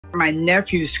My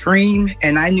nephew screamed,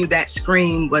 and I knew that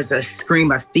scream was a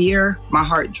scream of fear. My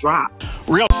heart dropped.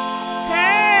 Real.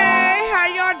 Hey, how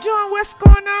y'all doing? What's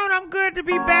going on? I'm good to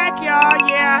be back, y'all.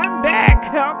 Yeah, I'm back,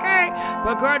 okay?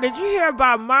 But girl, did you hear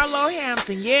about Marlo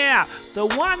Hampton? Yeah, the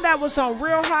one that was on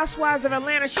Real Housewives of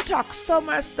Atlanta. She talked so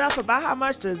much stuff about how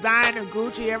much designer,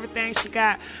 Gucci, everything she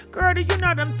got. Girl, did you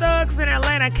know them thugs in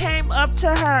Atlanta came up to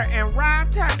her and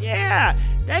robbed her? Yeah,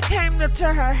 they came up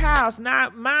to her house. Now,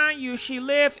 mind you, she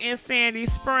lived in Sandy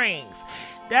Springs.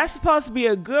 That's supposed to be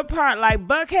a good part like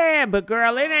Buckhead, but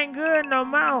girl, it ain't good no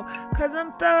more. Cause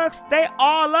them thugs, they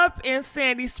all up in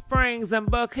Sandy Springs and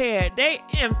Buckhead. They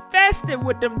infested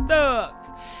with them thugs.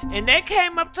 And they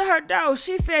came up to her door.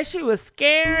 She said she was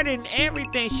scared and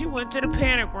everything. She went to the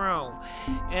panic room.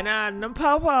 And them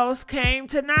popos came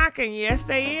to knocking. Yes,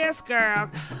 they is,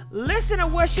 girl. Listen to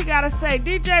what she gotta say.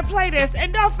 DJ, play this.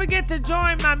 And don't forget to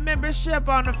join my membership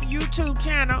on the YouTube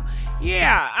channel.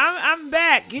 Yeah, I'm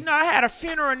back. You know, I had a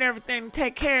funeral and everything to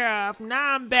take care of.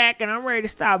 Now I'm back and I'm ready to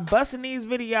start busting these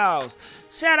videos.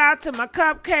 Shout out to my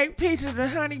cupcake, peaches, and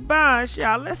honey buns,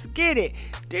 y'all. Let's get it.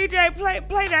 DJ,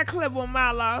 play that clip with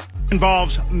Marlo.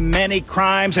 Involves many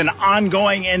crimes, an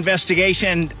ongoing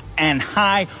investigation, and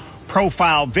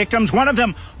high-profile victims. One of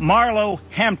them, Marlo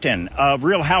Hampton of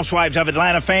Real Housewives of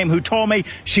Atlanta fame, who told me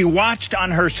she watched on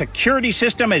her security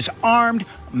system as armed,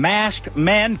 masked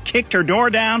men kicked her door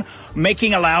down,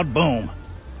 making a loud boom.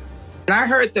 And I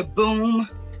heard the boom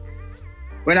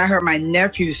when I heard my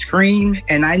nephew scream,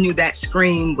 and I knew that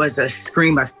scream was a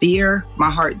scream of fear. My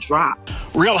heart dropped.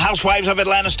 Real Housewives of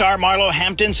Atlanta star Marlo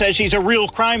Hampton says she's a real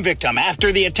crime victim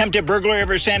after the attempted burglary of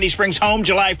her Sandy Springs home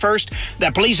July 1st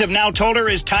that police have now told her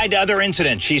is tied to other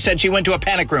incidents. She said she went to a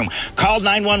panic room, called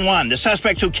 911. The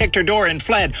suspects who kicked her door and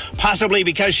fled, possibly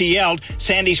because she yelled.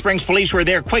 Sandy Springs police were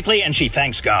there quickly, and she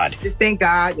thanks God. Just thank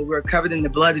God that we're covered in the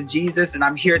blood of Jesus, and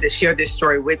I'm here to share this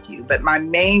story with you. But my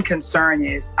main concern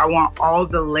is I want all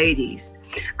the ladies,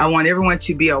 I want everyone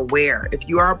to be aware. If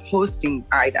you are posting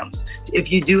items, if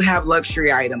you do have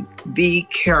luxury items, be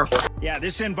careful. Yeah,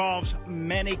 this involves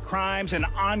many crimes, an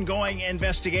ongoing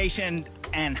investigation,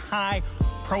 and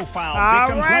high-profile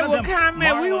victims. All right, well,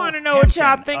 comment. We want to know what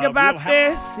y'all think about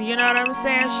this. You know what I'm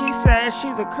saying? She says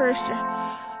she's a Christian.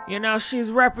 You know,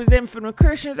 she's representing for the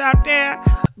Christians out there.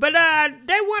 But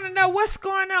they want to know what's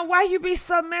going on. Why you be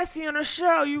so messy on the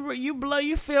show?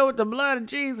 You filled with the blood of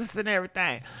Jesus and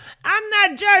everything. I'm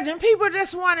not judging. People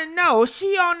just want to know.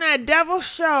 She on that devil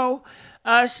show.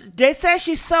 They say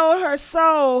she sold her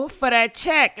soul for that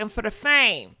check and for the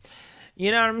fame.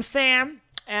 You know what I'm saying?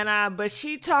 And but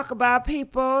she talk about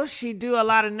people. She do a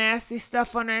lot of nasty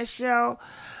stuff on that show.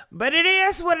 But it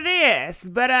is what it is.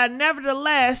 But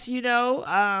nevertheless, you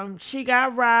know, she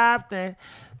got robbed, and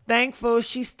thankful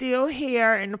she's still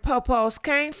here, and the popos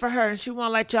came for her, and she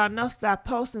won't let y'all know stop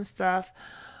posting stuff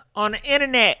on the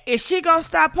internet. Is she gonna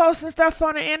stop posting stuff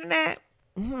on the internet?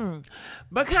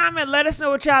 But comment, let us know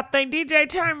what y'all think. DJ,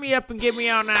 turn me up and get me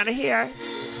on out of here.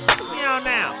 Get me on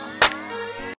out.